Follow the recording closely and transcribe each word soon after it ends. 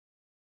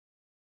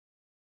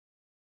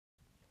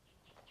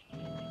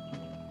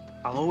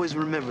I'll always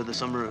remember the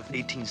summer of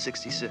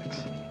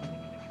 1866.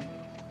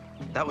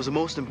 That was the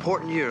most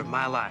important year of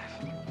my life.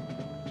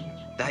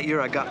 That year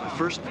I got my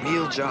first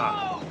real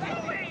job,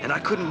 and I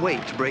couldn't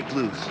wait to break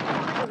loose.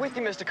 I'm with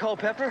you, Mr.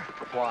 Culpepper.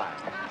 Why?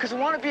 Because I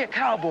want to be a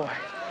cowboy.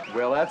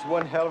 Well, that's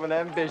one hell of an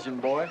ambition,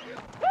 boy.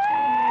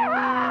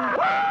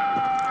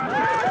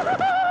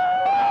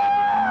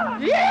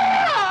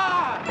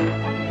 Yeah!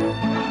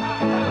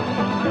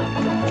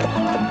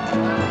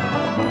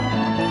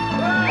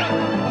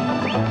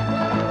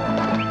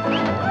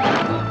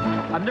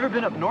 I've never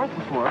been up north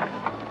before.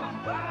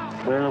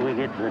 Where do we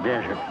get to the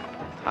desert?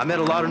 I met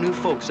a lot of new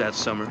folks that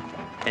summer,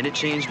 and it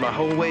changed my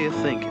whole way of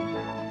thinking.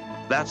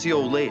 That's the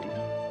old lady.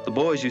 The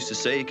boys used to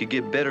say you could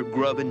get better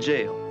grub in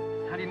jail.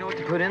 How do you know what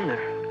to put in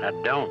there? I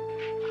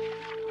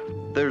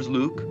don't. There's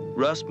Luke,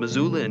 Russ,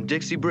 Missoula, and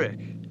Dixie Brick.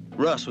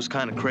 Russ was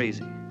kind of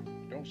crazy.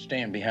 Don't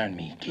stand behind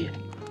me, kid.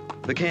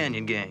 The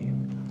Canyon Gang.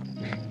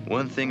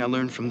 One thing I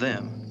learned from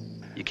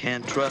them, you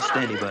can't trust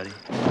anybody.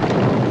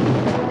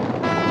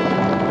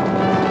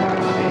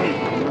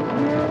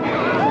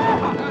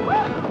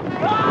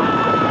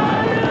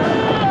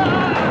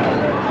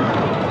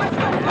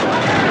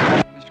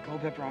 Mr.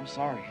 Culpepper, I'm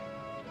sorry.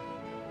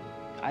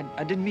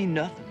 I didn't mean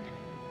nothing.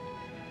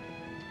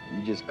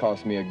 You just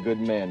cost me a good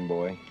man,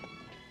 boy.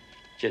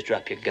 Just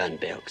drop your gun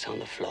belts on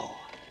the floor.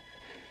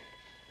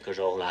 Because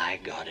all I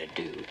gotta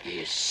do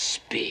is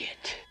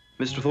spit.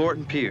 Mr.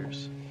 Thornton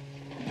Pierce.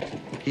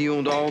 He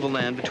owned all the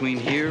land between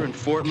here and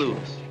Fort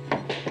Lewis.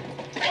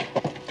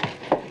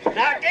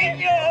 Now get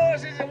your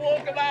horses and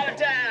walk them out of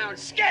town.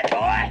 Skid,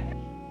 boy!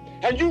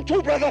 And you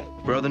too, brother.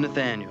 Brother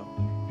Nathaniel.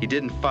 He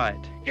didn't fight,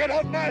 Get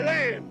off my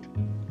land.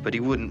 but he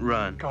wouldn't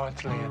run.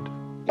 God's land.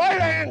 My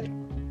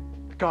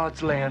land.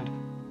 God's land.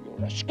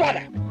 You're a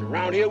squatter.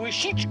 Around here, we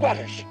shoot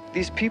squatters.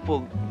 These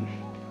people,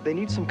 they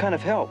need some kind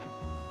of help.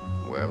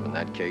 Well, in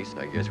that case,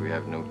 I guess we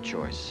have no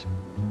choice.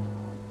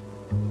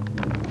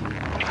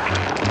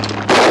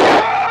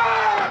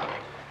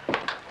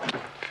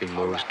 If he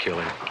moves, kill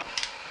him.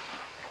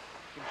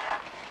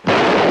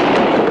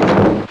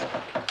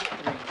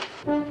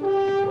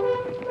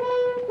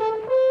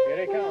 Here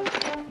they come.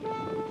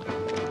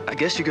 I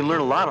guess you can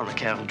learn a lot on a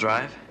cattle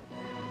drive,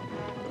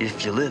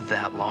 if you live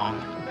that long.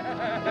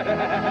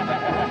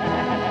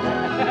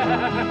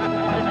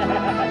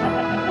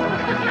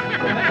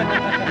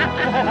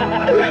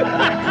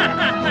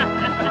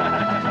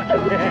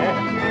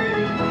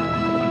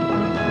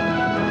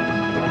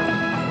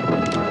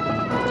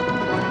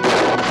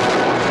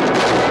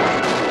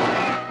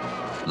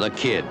 The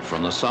kid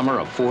from the summer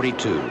of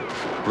 '42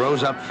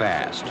 grows up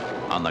fast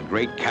on the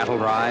great cattle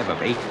drive of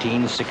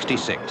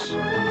 1866.